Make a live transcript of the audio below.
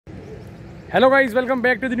Hello guys, welcome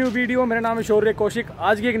back to the new video. मेरा नाम है शौर्य कौशिक।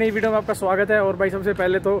 आज की एक नई वीडियो में आपका स्वागत है। और भाई सबसे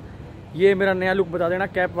पहले तो ये मेरा नया लुक बता देना,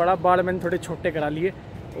 कैप वाला। बाल मैंने थोड़े छोटे करा लिए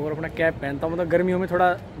और अपना कैप पहनता हूँ। मतलब गर्मियों में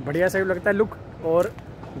थोड़ा बढ़िया सा लगता है लुक, और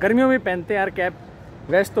गर्मियों में पहनते हैं यार कैप।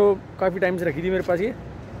 वैसे तो काफ़ी टाइम से रखी थी मेरे पास ये,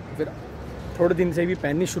 फिर थोड़े दिन से भी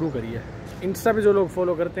पहननी शुरू करी है। इंस्टा पे जो लोग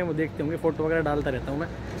फॉलो करते हैं वो देखते होंगे, फ़ोटो वगैरह डालता रहता हूँ मैं।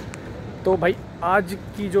 तो भाई आज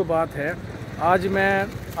की जो बात है, आज मैं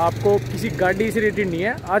आपको किसी गाड़ी से रिलेटेड नहीं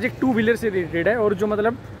है, आज एक टू व्हीलर से रिलेटेड है। और जो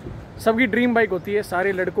मतलब सबकी ड्रीम बाइक होती है,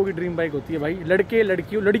 सारे लड़कों की ड्रीम बाइक होती है भाई।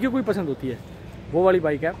 लड़कियों को ही पसंद होती है वो वाली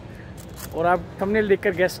बाइक है। और आप थंबनेल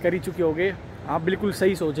देखकर गैस कर ही चुके होंगे, आप बिल्कुल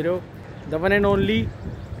सही सोच रहे हो। The one and only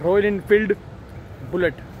royal Enfield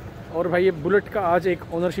bullet. और भाई ये बुलेट का आज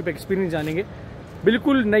एक ओनरशिप एक्सपीरियंस जानेंगे।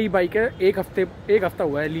 बिल्कुल नई बाइक है, एक हफ्ता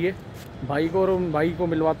हुआ है लिए भाई को, और भाई को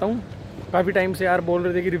मिलवाता हूँ। काफ़ी टाइम से यार बोल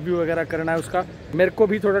रहे थे कि रिव्यू वगैरह करना है उसका, मेरे को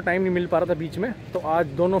भी थोड़ा टाइम नहीं मिल पा रहा था बीच में, तो आज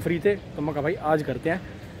दोनों फ्री थे तो मैं कहा भाई आज करते हैं।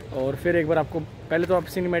 और फिर एक बार आपको पहले तो आप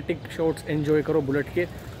सिनेमैटिक शॉट्स एंजॉय करो बुलेट के,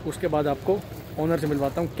 उसके बाद आपको ओनर से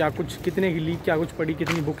मिलवाता हूँ क्या कुछ, कितने की ली, क्या कुछ पड़ी,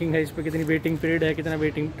 कितनी बुकिंग है इस पर, कितनी वेटिंग पीरियड है, कितना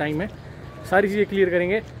वेटिंग टाइम है, सारी चीज़ें क्लियर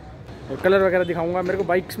करेंगे। और कलर वगैरह दिखाऊंगा। मेरे को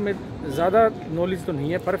बाइक्स में ज़्यादा नॉलेज तो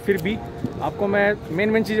नहीं है, पर फिर भी आपको मैं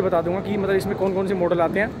मेन चीज़ें बता दूंगा कि मतलब इसमें कौन कौन से मॉडल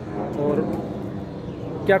आते हैं और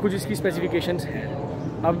क्या कुछ इसकी स्पेसिफिकेशंस हैं।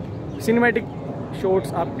 अब सिनेमैटिक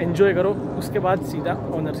शॉट्स आप एंजॉय करो, उसके बाद सीधा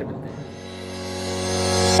ओनर से मिलते हैं।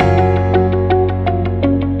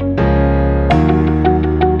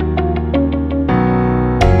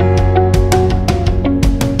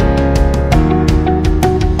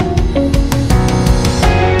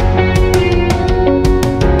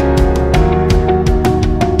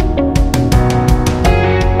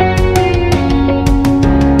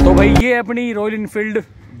 भाई ये अपनी रॉयल इनफील्ड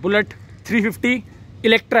बुलेट 350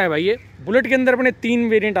 इलेक्ट्रा है भाई। ये बुलेट के अंदर अपने 3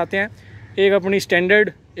 वेरिएंट आते हैं, एक अपनी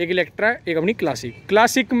स्टैंडर्ड, एक इलेक्ट्रा, एक अपनी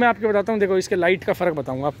क्लासिक मैं आपको बताता हूँ। देखो इसके लाइट का फ़र्क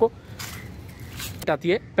बताऊँगा आपको। आती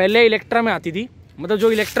है पहले इलेक्ट्रा में आती थी, मतलब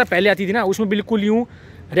जो इलेक्ट्रा पहले आती थी ना उसमें बिल्कुल यूँ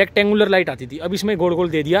रेक्टेंगुलर लाइट आती थी। अब इसमें गोल गोल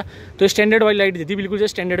दे दिया तो स्टैंडर्ड वाली लाइट देती बिल्कुल जो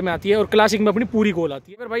स्टैंडर्ड में आती है। और क्लासिक में अपनी पूरी गोल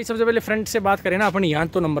आती है। अगर भाई सबसे पहले फ्रंट से बात करें ना अपनी, यहाँ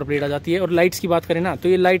तो नंबर प्लेट आ जाती है। और लाइट्स की बात करें ना तो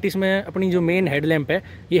ये लाइट इसमें अपनी जो मेन हेडलैम्प है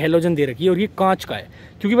ये हेलोजन दे रखी है, और ये कांच का है।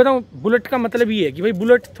 क्योंकि बताऊँ बुलेट का मतलब ये है कि भाई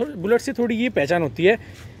बुलेट से थोड़ी ये पहचान होती है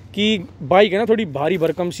कि बाइक है ना थोड़ी भारी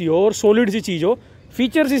भरकम सी हो और सॉलिड सी चीज़ हो।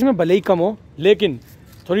 फीचर्स इसमें भले ही कम हो लेकिन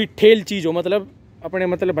थोड़ी ठेल चीज़ हो, मतलब अपने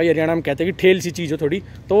मतलब भाई हरियाणा में कहते हैं कि ठेल सी चीज़ हो थोड़ी,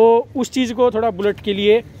 तो उस चीज़ को थोड़ा बुलेट के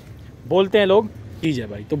लिए बोलते हैं लोग चीज़ है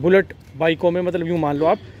भाई। तो बुलेट बाइकों में मतलब यूँ मान लो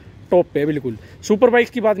आप टॉप पे है बिल्कुल। सुपर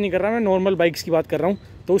बाइक्स की बात नहीं कर रहा मैं, नॉर्मल बाइक्स की बात कर रहा हूँ,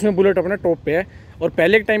 तो उसमें बुलेट अपना टॉप पे है। और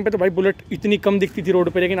पहले के टाइम पे तो भाई बुलेट इतनी कम दिखती थी रोड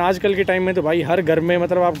पे, लेकिन आजकल के टाइम में तो भाई हर घर में,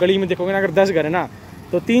 मतलब आप गली में देखोगे ना, अगर 10 घर है ना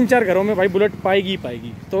तो 3-4 घरों में भाई बुलेट पाएगी ही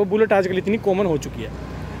पाएगी। तो बुलेट आजकल इतनी कॉमन हो चुकी है।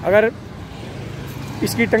 अगर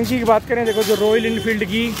इसकी टंकी की बात करें, देखो जो रॉयल इनफील्ड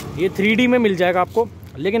की ये 3D में मिल जाएगा आपको,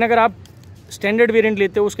 लेकिन अगर आप स्टैंडर्ड वेरिएंट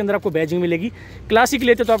लेते हो उसके अंदर आपको बैजिंग मिलेगी। क्लासिक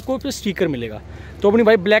लेते हो तो आपको फिर स्टिकर मिलेगा। तो अपनी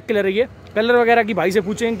भाई ब्लैक कलर है ये। कलर वगैरह की भाई से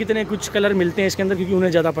पूछें कितने कुछ कलर मिलते हैं इसके अंदर, क्योंकि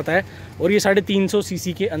उन्हें ज़्यादा पता है। और ये 350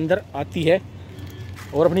 सीसी के अंदर आती है।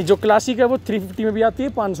 और अपनी जो क्लासिक है वो 350 में भी आती है,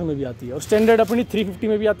 500 में भी आती है। और स्टैंडर्ड अपनी 350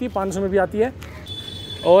 में भी आती है, 500 में भी आती है।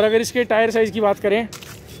 और अगर इसके टायर साइज़ की बात करें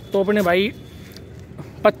तो अपने भाई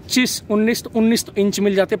 19 इंच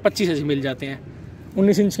मिल जाते हैं, 25 इंच मिल जाते हैं,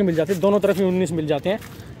 19 इंच के मिल जाते हैं, दोनों तरफ ही 19 मिल जाते हैं।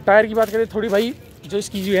 टायर की बात करें थोड़ी भाई जो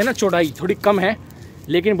इसकी जो है ना चौड़ाई थोड़ी कम है,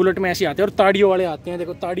 लेकिन बुलेट में ऐसे आते हैं। और ताड़ियों वाले आते हैं,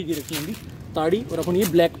 देखो ताड़ी दी रखी है अभी, ताड़ी। और अपनी ये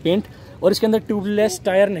ब्लैक पेंट। और इसके अंदर ट्यूबलेस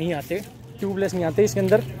टायर नहीं आते, ट्यूबलेस नहीं आते, इसके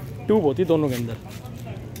अंदर ट्यूब होती है दोनों के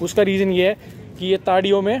अंदर। उसका रीज़न ये है कि ये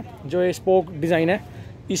ताड़ियों में जो है स्पोक डिज़ाइन है,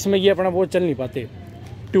 इसमें ये अपना वो चल नहीं पाते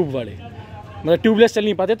ट्यूब वाले, मतलब ट्यूबलेस चल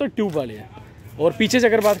नहीं पाते, तो ट्यूब वाले हैं। और पीछे से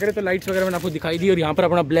अगर बात करें तो लाइट्स वगैरह मैंने आपको दिखाई दी। और यहाँ पर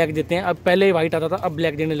अपना ब्लैक देते हैं, अब पहले वाइट आता था, अब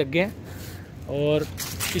ब्लैक देने लग गए हैं। और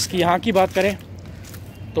इसकी यहाँ की बात करें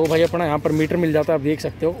तो भाई अपना यहाँ पर मीटर मिल जाता है, आप देख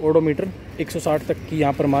सकते हो ओडोमीटर 160 तक की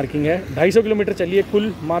यहाँ पर मार्किंग है। 250 किलोमीटर चलिए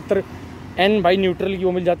कुल, मात्र एन बाई न्यूट्रल की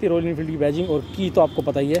वो मिल जाती है, रॉयल इनफील्ड की बैजिंग। और की तो आपको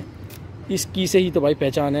पता ही है, इस की से ही तो भाई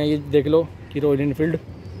पहचान है, ये देख लो कि रॉयल इनफील्ड,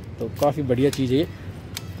 तो काफ़ी बढ़िया चीज़ है ये।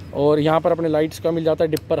 और यहाँ पर अपने लाइट्स का मिल जाता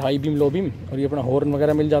है dipper, high beam, low beam. और ये अपना हॉर्न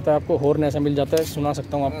वगैरह मिल जाता है आपको, हॉर्न ऐसा मिल जाता है, सुना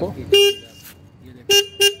सकता हूँ आपको,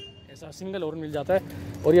 सिंगल हॉर्न मिल जाता है।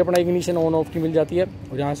 और ये अपना इग्निशन ऑन ऑफ की मिल जाती है।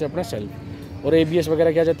 और यहाँ से अपना सेल्फ और ABS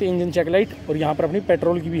वगैरह क्या जाती है, इंजन चेक लाइट। और यहाँ पर अपनी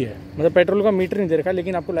पेट्रोल की भी है, मतलब पेट्रोल का मीटर नहीं दे रखा,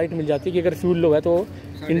 लेकिन आपको लाइट मिल जाती है कि अगर फ्यूल लो है तो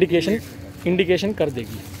इंडिकेशन कर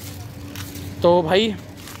देगी। तो भाई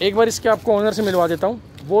एक बार इसके आपको ओनर से मिलवा देता हूँ,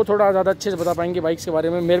 वो थोड़ा ज़्यादा अच्छे से बता पाएंगे बाइक्स के बारे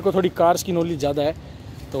में। मेरे को थोड़ी कार्स की नॉलेज ज़्यादा है,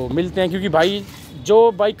 तो मिलते हैं। क्योंकि भाई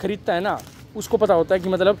जो बाइक ख़रीदता है ना उसको पता होता है कि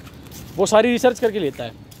मतलब वो सारी रिसर्च करके लेता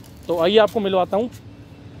है। तो आइए आपको मिलवाता हूँ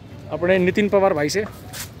अपने नितिन पवार भाई से।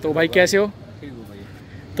 तो भाई कैसे हो? ठीक हो भाई।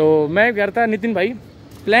 तो मैं कह रहा था नितिन भाई,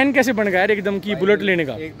 प्लान कैसे बन गया यार एकदम की बुलेट लेने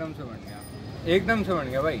का? एकदम से बन गया, एकदम से बन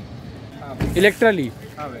गया भाई। हाँ इलेक्ट्रा ली।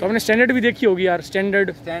 हाँ भाई। तो आपने स्टैंडर्ड भी देखी होगी यार?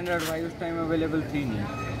 स्टैंडर्ड भाई उस टाइम अवेलेबल थी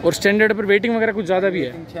नहीं, और स्टैंडर्ड पर वेटिंग वगैरह कुछ ज़्यादा भी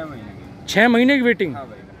है? 6 महीने की। 6 महीने की वेटिंग? हाँ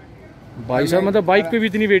भाई। भाई साहब मतलब बाइक पे भी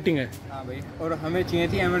इतनी वेटिंग है? हाँ भाई, और हमें चाहिए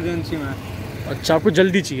थी इमरजेंसी में। अच्छा, आपको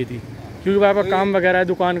जल्दी चाहिए थी क्योंकि भाई आपका काम वगैरह है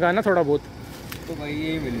दुकान का ना थोड़ा बहुत, तो भाई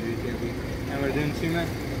यही मिल रही थी अभी इमरजेंसी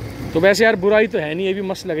में। तो वैसे यार बुराई तो है नहीं, ये भी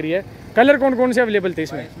मस्त लग रही है। कलर कौन कौन से अवेलेबल थे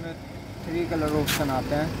इसमें? इसमें 3 कलर ऑप्शन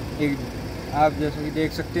आते हैं। एक आप जैसे कि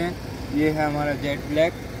देख सकते हैं, ये है हमारा जेट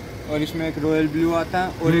ब्लैक, और इसमें एक रॉयल ब्लू आता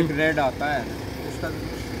है और एक रेड आता है, उसका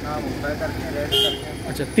नाम होता है करके रेड करके।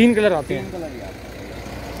 अच्छा, 3 कलर आते हैं? 3 कलर ही आते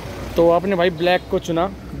हैं। तो आपने भाई ब्लैक को चुना।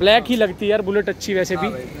 ब्लैक ही लगती है यार बुलेट अच्छी वैसे भी।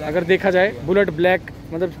 अगर देखा जाए बुलेट ब्लैक,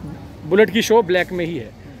 मतलब बुलेट की शो ब्लैक में ही है।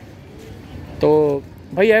 तो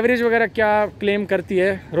भाई एवरेज वगैरह क्या क्लेम करती है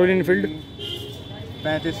रॉयल एनफील्ड?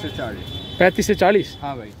 35 से 40। 35 से 40?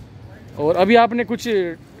 हाँ भाई। और अभी आपने कुछ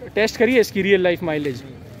टेस्ट करी है इसकी रियल लाइफ माइलेज?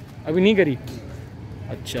 अभी नहीं करी।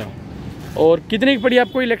 अच्छा, और कितने की पड़ी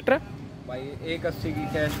आपको इलेक्ट्रा? भाई 180 की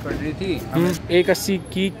कैश पड़ रही थी। 180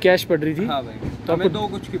 की कैश पड़ रही थी? हाँ भाई। तो हमें आपको 2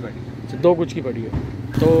 कुछ की पड़ी। 2 कुछ की पड़ी है।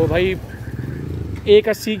 तो भाई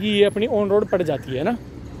 180 की ये अपनी ऑन रोड पड़ जाती है ना?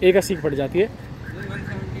 180 की पड़ जाती है।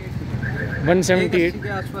 178 के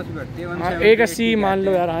आसपास ही पड़ती है। हाँ 180 मान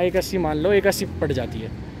लो यार। हाँ 180 मान लो, 180 पड़ जाती है।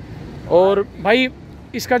 और भाई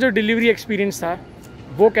इसका जो डिलीवरी एक्सपीरियंस था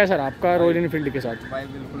वो कैसा रहा आपका रॉयल एनफील्ड के साथ? भाई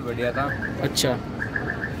बिल्कुल बढ़िया था। अच्छा,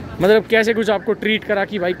 मतलब कैसे कुछ आपको ट्रीट करा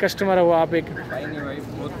कि भाई कस्टमर हो आप एक? भाई नहीं भाई,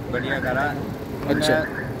 बहुत बढ़िया करा। अच्छा,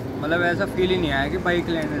 मतलब ऐसा फील ही नहीं आया कि बाइक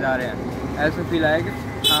लेने जा रहे हैं, ऐसा फील आया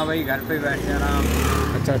कि हाँ भाई घर पे बैठे आराम।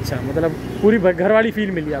 अच्छा, मतलब पूरी घर वाली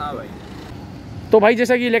फील मिली आपको? हाँ भाई। तो भाई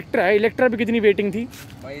जैसा कि इलेक्ट्रा है, इलेक्ट्रा भी कितनी वेटिंग थी?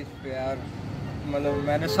 भाई इस पे यार मतलब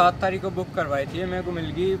मैंने 7 तारीख को बुक करवाई थी, मेरे को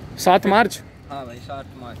मिल गई 7 मार्च? हाँ भाई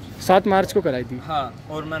 7 मार्च को कराई थी? हाँ,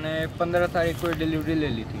 और मैंने 15 तारीख को डिलीवरी ले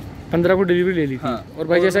ली थी। 15 को डिलीवरी ले ली थी। हाँ, और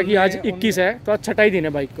भाई जैसा कि आज 21 है तो आज छटाई दिन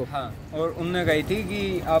है बाइक को। हाँ, और उनने कही थी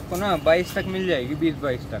कि आपको ना 22 तक मिल जाएगी,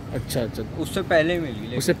 20-22 तक। अच्छा, उससे पहले मिल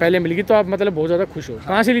गई। उससे पहले मिल गई तो आप मतलब बहुत ज़्यादा खुश हो। हाँ।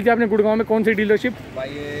 कहाँ से ली थी आपने गुड़गांव में? कौन सी डीलरशिप? भाई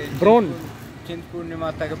ये ब्रोन, चिंतपूर्णी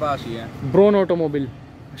माता के पास ही है। ब्रोन ऑटोमोबाइल,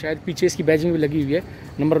 शायद पीछे इसकी बैजिंग भी लगी हुई है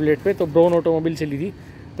नंबर प्लेट पे। तो ब्रोन ऑटोमोबाइल से ली थी।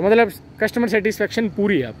 तो मतलब कस्टमर सेटिस्फेक्शन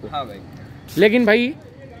पूरी है आपको? हाँ भाई। लेकिन भाई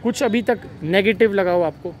कुछ अभी तक नेगेटिव लगा हो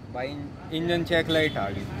आपको? भाई इंजन चेक लाइट आ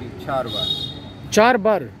गई थी 4 बार। 4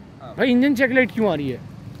 बार? हाँ। भाई इंजन चेक लाइट क्यों आ रही है?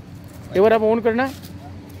 एक बार आप ऑन करना।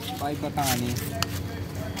 भाई पता नहीं,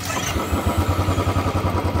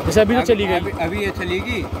 जैसे अभी तो चली गई। अभी ये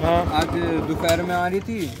चलेगी। हाँ। आज दोपहर में आ रही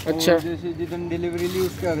थी। अच्छा। और जैसे जिस दिन डिलीवरी ली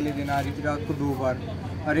उसके अगले दिन आ रही थी रात को 2 बार,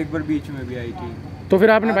 और एक बार बीच में भी आई थी। तो फिर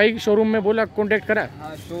आपने भाई शोरूम में बोला, कांटेक्ट करा?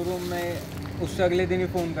 हाँ, शोरूम में उससे अगले दिन ही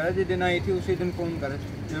फ़ोन करा, जिस दिन आई थी उसी दिन फ़ोन करा,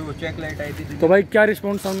 जो वो चेक लाइट आई थी। तो भाई क्या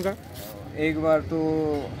रिस्पॉन्स था उनका? एक बार तो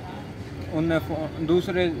उनने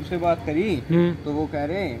दूसरे से बात करी, तो वो कह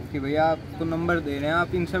रहे हैं कि भैया आपको नंबर दे रहे हैं,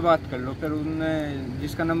 आप इनसे बात कर लो। फिर उनने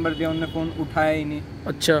जिसका नंबर दिया उनने फ़ोन उठाया ही नहीं।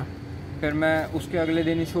 अच्छा। फिर मैं उसके अगले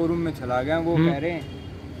दिन ही शोरूम में चला गया। वो कह रहे हैं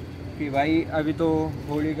कि भाई अभी तो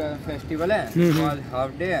होली का फेस्टिवल है, तो आज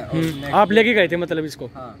हाफ डे है। और आप लेके गए थे मतलब इसको?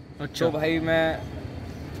 हाँ। अच्छा। तो भाई मैं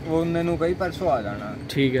वो उन्होंने कही परसों आ जाना।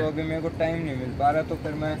 ठीक है। तो अभी मेरे को टाइम नहीं मिल पा रहा, तो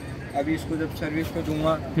फिर मैं अभी इसको जब सर्विस पे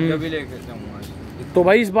दूंगा तभी लेके जाऊँगा। तो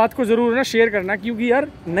भाई इस बात को ज़रूर ना शेयर करना, क्योंकि यार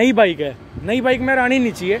नई बाइक है, नई बाइक में आनी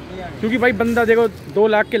नहीं चाहिए। क्योंकि भाई बंदा देखो 2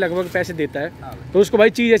 लाख के लगभग पैसे देता है। हाँ। तो उसको भाई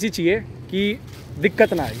चीज़ ऐसी चाहिए कि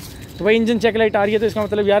दिक्कत ना आए। तो भाई इंजन चेक लाइट आ रही है तो इसका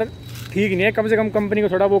मतलब यार ठीक नहीं है, कम से कम कंपनी को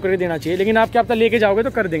थोड़ा वो कर देना चाहिए। लेकिन आप क्या पता लेके जाओगे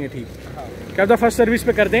तो कर देंगे ठीक। हाँ। क्या पता फर्स्ट सर्विस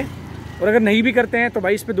पे कर दें, और अगर नहीं भी करते हैं तो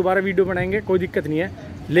भाई इस पर दोबारा वीडियो बनाएंगे, कोई दिक्कत नहीं है।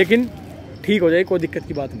 लेकिन ठीक हो जाए, कोई दिक्कत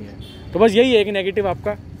की बात नहीं है। तो बस यही है एक नेगेटिव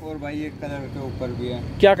आपका। और भाई एक कलर के ऊपर भी है।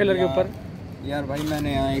 क्या कलर के ऊपर? यार भाई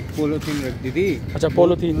मैंने यहाँ एक पोलोथीन रख दी थी। अच्छा,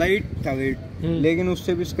 पोलोथीन लाइट था वेट, लेकिन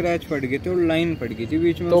उससे भी स्क्रैच पड़ गए थे और लाइन पड़ गई थी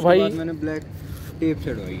बीच में। तो भाई मैंने ब्लैक टेप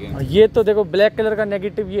चढ़वाई है। ये तो देखो ब्लैक कलर का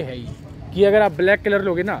नेगेटिव ये है ही कि अगर आप ब्लैक कलर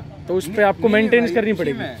लोगे ना तो उस पर आपको मेंटेनेंस करनी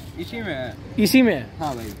पड़ेगी। इसी में है। इसी में है?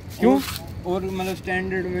 हाँ भाई। क्यों? और मतलब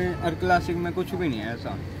स्टैंडर्ड में और क्लासिक में कुछ भी नहीं है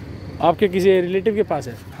ऐसा। आपके किसी रिलेटिव के पास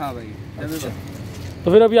है? हाँ भाई। अच्छा।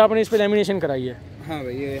 तो फिर अभी आपने इस पर लेमिनेशन कराई है? हाँ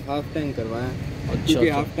भाई, ये हाफ टैंक करवाया। अच्छा। क्योंकि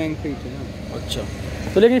हाफ टैंक पे ही थे ना। अच्छा।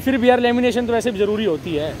 तो लेकिन फिर भी यार लेमिनेशन तो वैसे भी ज़रूरी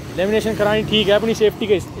होती है, लेमिनेशन करानी ठीक है अपनी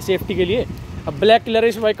सेफ्टी के लिए। अब ब्लैक कलर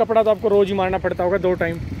है भाई, कपड़ा तो आपको रोज़ ही मारना पड़ता होगा 2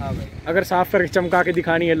 टाइम। हाँ भाई। अगर साफ करके चमका के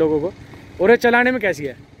दिखानी है लोगों को। और ये चलाने में कैसी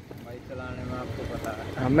है? भाई चलाने में आपको पता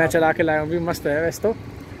है। हाँ, मैं चला के लाया हूँ भी, मस्त है वैसे तो।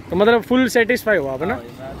 तो मतलब फुल सेटिस्फाई हो आप, है ना?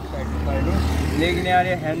 सेटिस्फाइड हूँ, लेकिन यार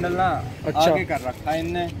ये हैंडल ना अच्छा आगे कर रखा है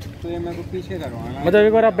इनने, तो ये मेरे को पीछे करवाना। मतलब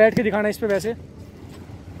एक बार आप बैठ के दिखाना इस पे वैसे,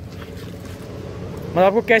 मतलब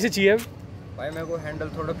आपको कैसे चाहिए भाई? मेरे को हैंडल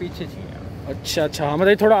थोड़ा पीछे चाहिए। अच्छा अच्छा, हाँ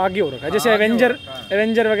मतलब थोड़ा आगे हो रखा है, जैसे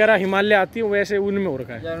एवेंजर वगैरह हिमालय आती है वैसे उनमें हो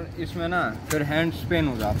रखा है यार। इसमें ना फिर हैंड स्पेन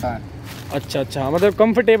हो जाता है। अच्छा अच्छा, मतलब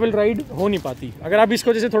कंफर्टेबल राइड हो नहीं पाती। अगर आप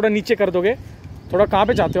इसको जैसे थोड़ा नीचे कर दोगे, थोड़ा कहाँ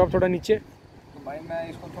पे चाहते हो आप, थोड़ा नीचे? तो भाई मैं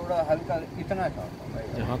इसको थोड़ा हल्का इतना चाहता हूँ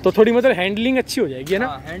भाई। हाँ, तो थोड़ी मतलब हैंडलिंग अच्छी हो जाएगी, है ना?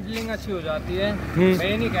 हैंडलिंग अच्छी हो जाती है। मैं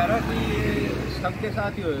ये नहीं कह रहा कि सबके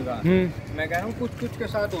साथ ही होएगा, मैं कह रहा हूँ कुछ कुछ के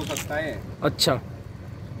साथ हो सकता है। अच्छा,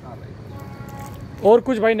 हाँ भाई। और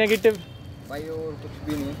कुछ भाई नेगेटिव? भाई और कुछ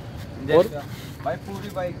भी नहीं। और भाई पूरी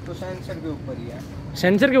बाइक तो सेंसर के ऊपर ही है।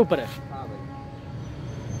 सेंसर के ऊपर है? हाँ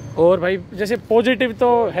भाई। और भाई जैसे पॉजिटिव तो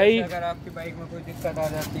है ही, अगर आपकी बाइक में कोई दिक्कत आ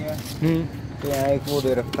जाती है तो यहाँ एक वो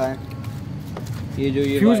दे रखा है, ये जो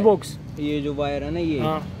ये फ्यूज बॉक्स, ये जो वायर है ना ये।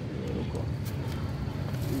 हाँ।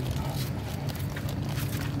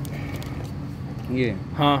 ये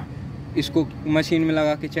हाँ, इसको मशीन में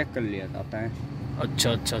लगा के चेक कर लिया जाता है।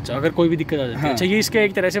 अच्छा अच्छा अच्छा, अगर कोई भी दिक्कत आ जाती है। हाँ। अच्छा, ये इसके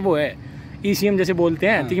एक तरह से वो है ECM जैसे बोलते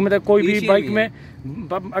हैं। तो मतलब कोई भी बाइक में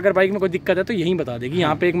अगर बाइक में कोई दिक्कत है तो यही बता देगी।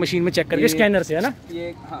 यहाँ पे एक मशीन में चेक करके स्कैनर से, है ना?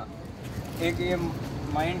 ये हाँ, एक ये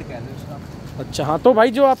माइंड कह दो इसका। अच्छा हाँ, तो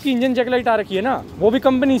भाई जो आपकी इंजन चेक लाइट आ रखी है ना, वो भी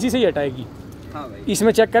कंपनी इसी से ही हटाएगी। हाँ भाई।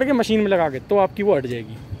 इसमें चेक करके मशीन में लगा के तो आपकी वो हट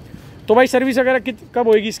जाएगी। तो भाई सर्विस वगैरह कब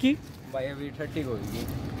होएगी इसकी? भाई अभी 30 को होगी,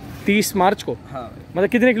 30 मार्च को। हाँ भाई। मतलब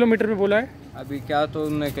कितने किलोमीटर पे बोला है? अभी क्या तो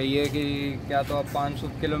उन्होंने कही है कि क्या तो आप 500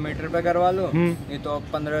 किलोमीटर पे करवा लो, ये तो आप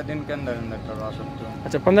 15 दिन के अंदर अंदर करवा सकते हो।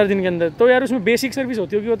 अच्छा, 15 दिन के अंदर। तो यार उसमें बेसिक सर्विस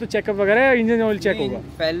होती होगी, वो तो चेकअप वगैरह है, इंजन ऑयल चेक होगा?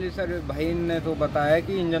 पहले सर भाई ने तो बताया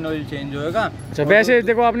कि इंजन ऑयल चेंज होएगा। अच्छा, वैसे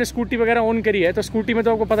देखो आपने स्कूटी वगैरह ऑन करी है तो स्कूटी में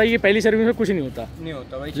तो आपको पता ही है पहली सर्विस में कुछ नहीं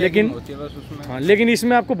होता भाई, लेकिन होती है बस उसमें। हाँ, लेकिन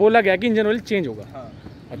इसमें आपको बोला गया कि इंजन ऑयल चेंज होगा। हाँ।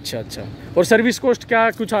 अच्छा अच्छा, और सर्विस कॉस्ट क्या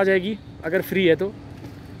कुछ आ जाएगी अगर फ्री है तो?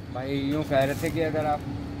 भाई यूँ कह रहे थे कि अगर आप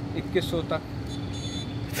 2100 तक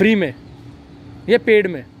फ्री में या पेड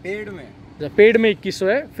में? पेड में। पेड में 2100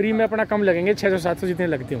 है, फ्री में अपना कम लगेंगे, 600-700 जितने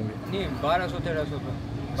लगते होंगे। नहीं, 1200-1300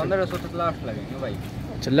 तक, 1500 तक लास्ट लगेंगे भाई।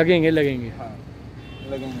 अच्छा, लगेंगे। हाँ,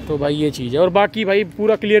 लगेंगे। तो भाई ये चीज़ है, और बाकी भाई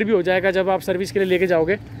पूरा क्लियर भी हो जाएगा जब आप सर्विस के लिए लेके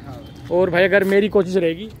जाओगे। हाँ। और भाई अगर मेरी कोशिश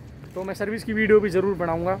रहेगी तो मैं सर्विस की वीडियो भी ज़रूर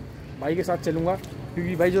बनाऊँगा, भाई के साथ चलूँगा,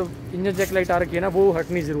 क्योंकि भाई जो इंजन चेक लाइट आ रखी है ना, वो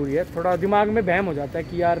हटनी ज़रूरी है। थोड़ा दिमाग में वहम हो जाता है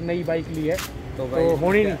कि यार नई बाइक ली है तो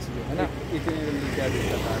होनी नहीं चाहिए, है ना? इतनी जल्दी क्या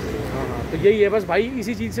दिक्कत आ रही है? हाँ, तो यही है बस भाई,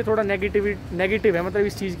 इसी चीज़ से थोड़ा नेगेटिव है, मतलब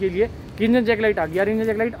इस चीज़ के लिए कि इंजन चेक लाइट आ गई यार, इंजन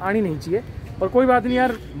चेक लाइट आनी नहीं चाहिए। और कोई बात नहीं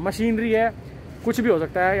यार, मशीनरी है, कुछ भी हो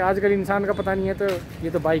सकता है, आजकल इंसान का पता नहीं है, तो ये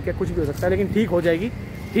तो बाइक है, कुछ भी हो सकता है, लेकिन ठीक हो जाएगी।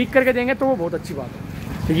 ठीक करके देंगे तो वो बहुत अच्छी बात है।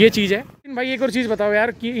 तो ये चीज़ है। लेकिन भाई एक और चीज़ बताओ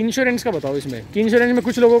यार कि इंश्योरेंस का बताओ इसमें, कि इंश्योरेंस में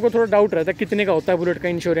कुछ लोगों को थोड़ा डाउट रहता है कितने का होता है बुलेट का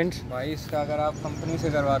इंश्योरेंस? भाई इसका अगर आप कंपनी से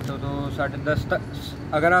करवाते हो तो 10.5 तक,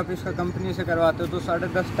 अगर आप इसका कंपनी से करवाते हो तो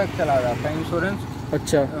 10.5 तक चला जाता है इंश्योरेंस।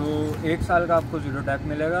 अच्छा, तो 1 साल का आपको 0 टैप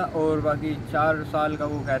मिलेगा, और बाकी 4 साल का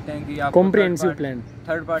वो कहते हैं कि आप कॉम्प्रिहेंसिव प्लान,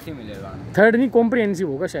 थर्ड पार्टी मिलेगा। थर्ड नहीं, कॉम्प्रिहेंसिव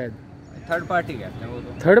होगा शायद। थर्ड पार्टी कहते हैं वो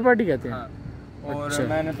तो, थर्ड पार्टी कहते हैं। हाँ। और अच्छा।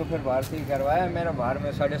 मैंने तो फिर बाहर से ही करवाया, मेरा बाहर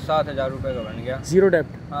में 7,500 रुपये का बन गया, 0 टैप।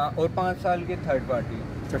 हाँ, और 5 साल की थर्ड पार्टी।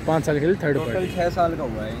 अच्छा, 5 साल के लिए थर्ड टोटल पार्टी। 6 साल का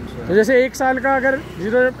हुआ है इंश्योरेंस। तो जैसे 1 साल का अगर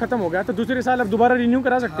 0 टैप खत्म हो गया तो दूसरे साल आप दोबारा रिन्यू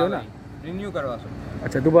करा सकते हो ना? रिन्यू करवा सकते हैं।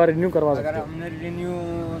 अच्छा, दोबारा रिन्यू करवा सकते अगर हो। हमने रिन्यू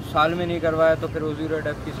साल में नहीं करवाया तो फिर वो 0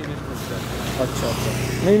 टैप किसी भी स्कूल से। अच्छा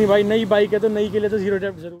अच्छा, नहीं भाई, नई बाइक है तो नई के लिए तो 0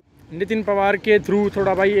 टैप जरूर। नितिन पवार के थ्रू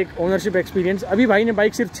थोड़ा भाई एक ओनरशिप एक्सपीरियंस। अभी भाई ने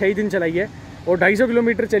बाइक सिर्फ 6 ही दिन चलाई है और 250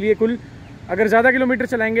 किलोमीटर चली है कुल। अगर ज़्यादा किलोमीटर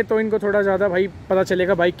चलाएंगे तो इनको थोड़ा ज़्यादा भाई पता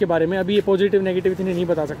चलेगा बाइक के बारे में। अभी ये पॉजिटिव नेगेटिव इतने नहीं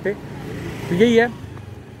बता सकते, तो यही है।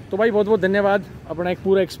 तो भाई बहुत बहुत धन्यवाद अपना एक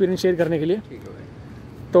पूरा एक्सपीरियंस शेयर करने के लिए। ठीक है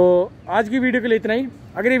भाई। तो आज की वीडियो के लिए इतना ही।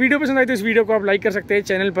 अगर ये वीडियो पसंद आई तो इस वीडियो को आप लाइक कर सकते हैं,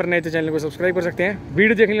 चैनल पर नए तो चैनल को सब्सक्राइब कर सकते हैं।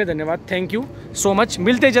 वीडियो देखने के लिए धन्यवाद, थैंक यू सो मच।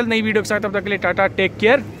 मिलते हैं जल्द नई वीडियो के साथ, तब तक के लिए Tata, take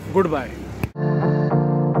care, good bye.